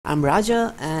I'm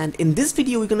Raja, and in this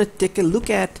video we're going to take a look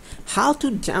at how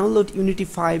to download Unity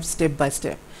 5 step by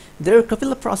step. There are a couple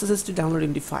of processes to download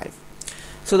Unity 5.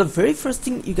 So the very first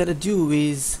thing you got to do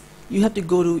is you have to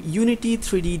go to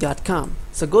Unity3d.com.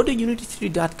 So go to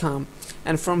Unity3d.com,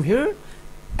 and from here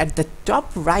at the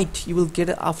top right you will get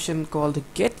an option called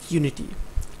Get Unity.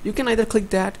 You can either click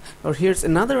that, or here's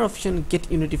another option,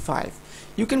 Get Unity 5.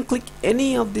 You can click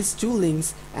any of these two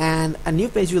links and a new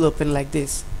page will open like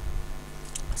this.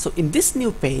 So in this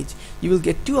new page you will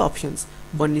get two options.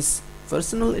 One is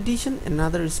personal edition,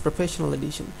 another is professional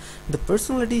edition. The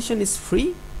personal edition is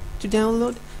free to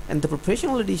download and the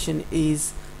professional edition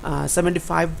is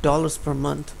 $75 per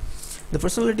month. The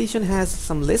personal edition has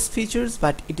some less features,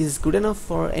 but it is good enough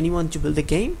for anyone to build a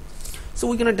game. So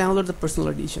we're gonna download the personal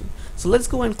edition. So let's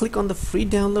go and click on the free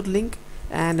download link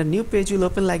and a new page will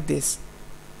open like this.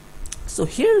 So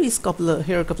here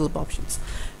are a couple of options.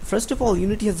 First of all,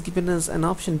 Unity has given us an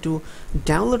option to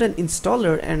download an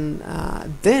installer and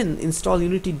then install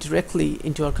Unity directly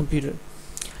into our computer.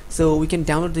 So we can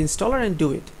download the installer and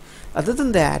do it. Other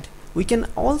than that, we can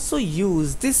also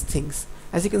use these things.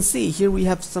 As you can see here, we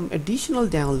have some additional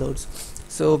downloads.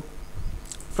 So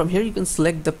from here you can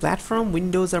select the platform,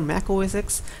 Windows or Mac OS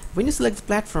X. When you select the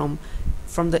platform,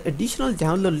 from the additional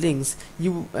download links,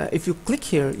 if you click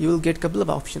here, you will get a couple of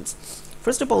options.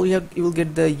 First of all, you will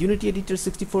get the Unity Editor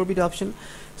 64-bit option.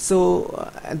 So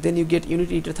then you get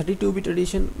Unity Editor 32-bit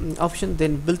edition option,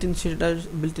 then built-in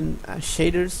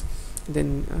shaders,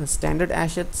 then standard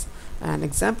assets, an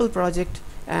example project,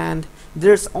 and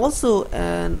there's also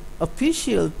an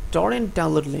official torrent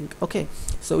download link. Okay,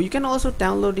 so you can also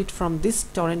download it from this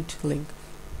torrent link.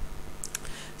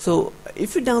 So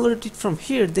if you download it from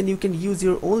here, then you can use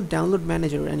your own download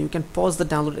manager and you can pause the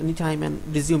download anytime and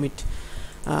resume it.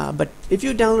 But if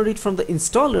you download it from the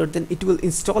installer, then it will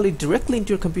install it directly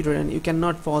into your computer and you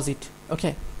cannot pause it.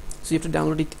 Okay, so you have to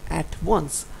download it at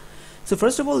once. So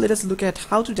first of all, let us look at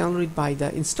how to download it by the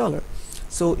installer.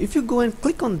 So if you go and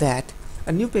click on that,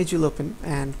 a new page will open,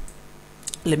 and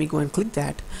let me go and click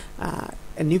that.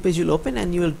 A new page will open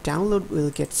and your download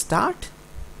will get start.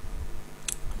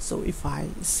 So if I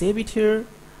save it here,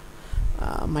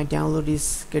 my download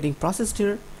is getting processed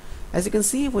here. As you can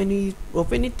see, when we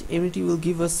open it, Unity will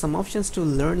give us some options to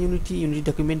learn Unity, Unity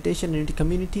documentation, Unity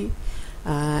community,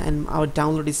 and our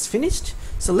download is finished.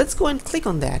 So let's go and click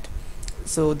on that.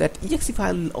 So that exe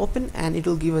file will open and it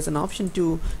will give us an option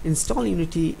to install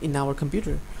Unity in our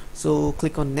computer. So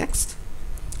click on next,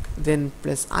 then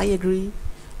press I agree,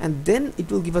 and then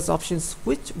it will give us options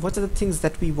what are the things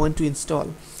that we want to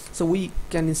install. So we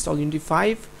can install Unity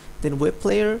 5, then web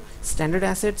player, standard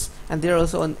assets, and there are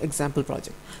also an example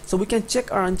project. So we can check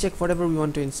or uncheck whatever we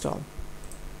want to install.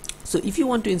 So if you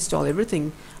want to install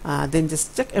everything, then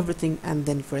just check everything and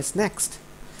then press next.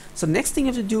 So next thing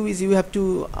you have to do is you have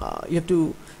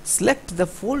to select the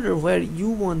folder where you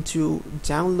want to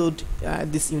download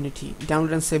this Unity,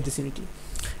 download and save this Unity.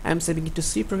 I'm saving it to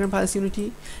C program files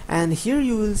Unity, and here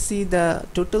you will see the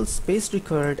total space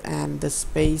required and the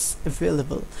space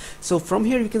available. So from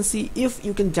here you can see if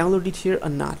you can download it here or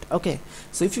not. Okay,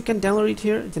 so if you can download it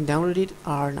here, then download it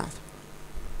or not.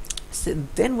 So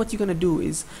then what you're gonna do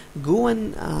is go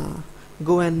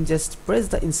and just press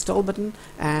the install button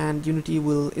and Unity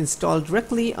will install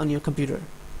directly on your computer.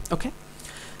 Okay,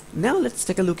 now let's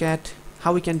take a look at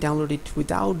how we can download it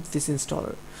without this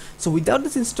installer. So without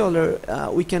this installer,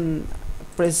 we can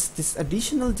press this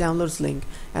additional downloads link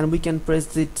and we can press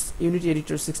this Unity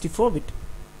Editor 64-bit.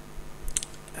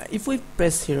 If we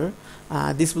press here,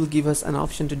 this will give us an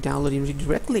option to download Unity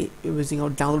directly using our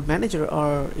download manager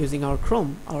or using our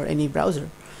Chrome or any browser.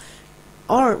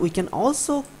 Or we can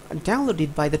also download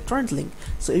it by the torrent link.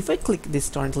 So if I click this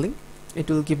torrent link, it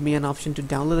will give me an option to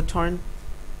download the torrent,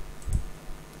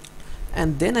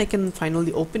 and then I can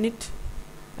finally open it,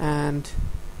 and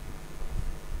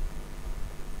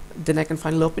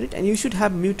you should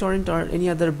have MuTorrent or any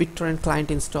other BitTorrent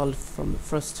client installed from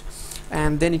first,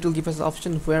 and then it will give us the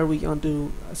option where we want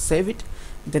to save it,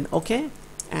 then OK,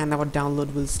 and our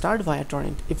download will start via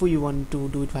torrent if we want to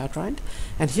do it via torrent.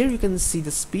 And here you can see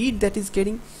the speed that is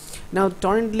getting. Now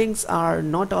torrent links are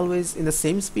not always in the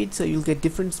same speed, so you'll get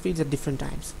different speeds at different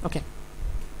times. Okay,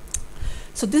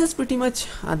 so this is pretty much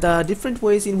the different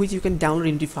ways in which you can download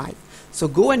Unity 5. So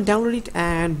go and download it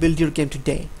and build your game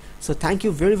today. So thank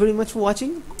you very much for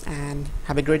watching and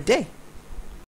have a great day.